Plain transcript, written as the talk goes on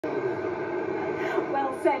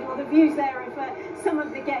said, well, the views there of some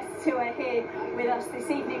of the guests who are here with us this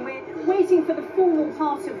evening. We're waiting for the formal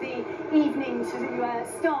part of the evening to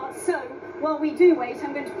start. So while we do wait,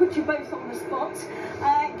 I'm going to put you both on the spot.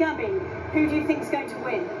 Gabby, who do you think is going to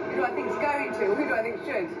win? Who do I think is going to, or who do I think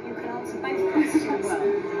should? You can answer both questions.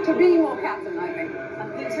 Well, to be more Catton, I think.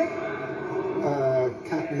 And Peter?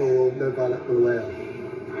 Catton or No Violet or Whale.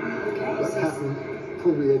 Okay. But Catton,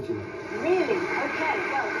 probably edgy. Really? Okay,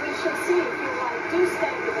 well, we shall see if you're right. Do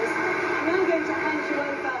stay with us. I'm now going to hand you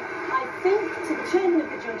over, I think, to the chairman of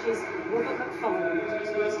the judges, Robert Macfarlane.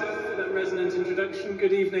 First for that resonant introduction.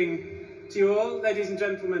 Good evening to you all, ladies and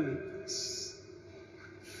gentlemen.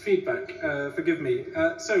 Feedback, forgive me.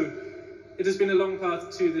 So, it has been a long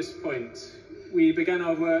path to this point. We began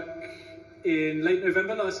our work in late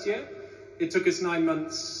November last year. It took us 9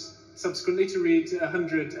 months subsequently to read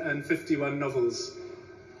 151 novels.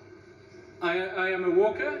 I am a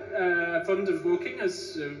walker, fond of walking,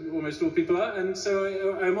 as almost all people are, and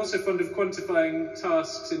so I'm also fond of quantifying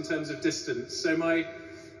tasks in terms of distance. So my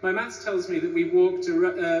maths tells me that we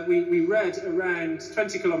read around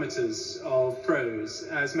 20 kilometres of prose,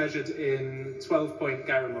 as measured in 12-point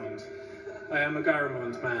Garamond. I am a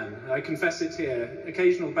Garamond man. I confess it here.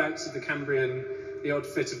 Occasional bouts of the Cambrian, the odd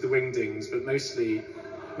fit of the Wingdings, but mostly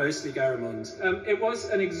Garamond. It was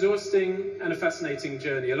an exhausting and a fascinating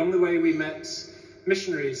journey. Along the way we met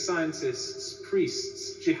missionaries, scientists,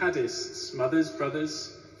 priests, jihadists, mothers,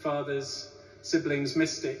 brothers, fathers, siblings,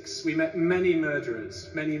 mystics. We met many murderers,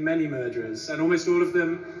 many and almost all of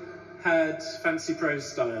them had fancy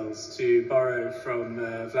prose styles, to borrow from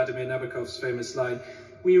Vladimir Nabokov's famous line.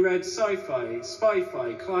 We read sci-fi,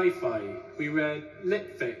 spy-fi, cli-fi. We read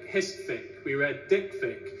lit-fic, hist-fic. We read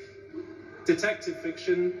dick-fic, detective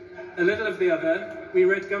fiction, a little of the other. We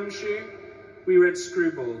read Gumshoe, we read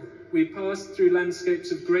Screwball. We passed through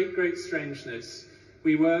landscapes of great strangeness.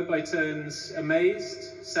 We were, by turns,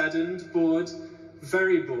 amazed, saddened, bored,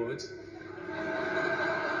 very bored,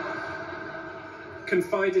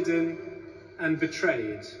 confided in, and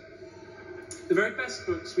betrayed. The very best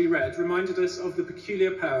books we read reminded us of the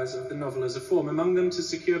peculiar powers of the novel as a form, among them to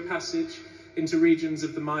secure passage into regions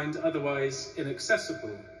of the mind otherwise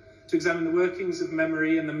inaccessible, to examine the workings of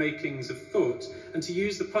memory and the makings of thought, and to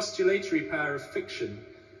use the postulatory power of fiction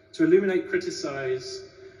to illuminate, criticise,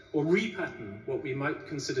 or repattern what we might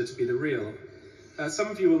consider to be the real. Some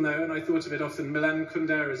of you will know, and I thought of it often, Milan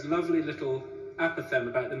Kundera's lovely little apothegm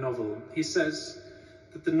about the novel. He says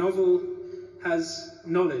that the novel has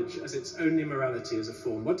knowledge as its only morality as a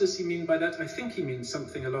form. What does he mean by that? I think he means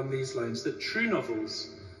something along these lines, that true novels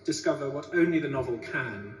discover what only the novel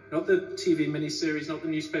can. Not the TV miniseries, not the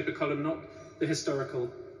newspaper column, not the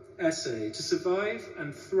historical essay. To survive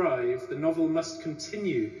and thrive, the novel must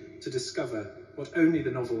continue to discover what only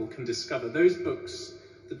the novel can discover. Those books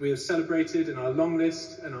that we have celebrated in our long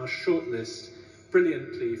list and our short list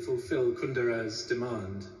brilliantly fulfill Kundera's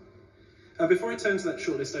demand. Before I turn to that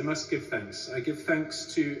shortlist, I must give thanks. I give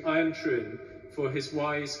thanks to Ian Trewin for his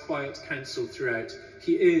wise, quiet counsel throughout.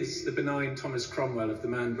 He is the benign Thomas Cromwell of the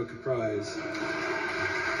Man Booker Prize.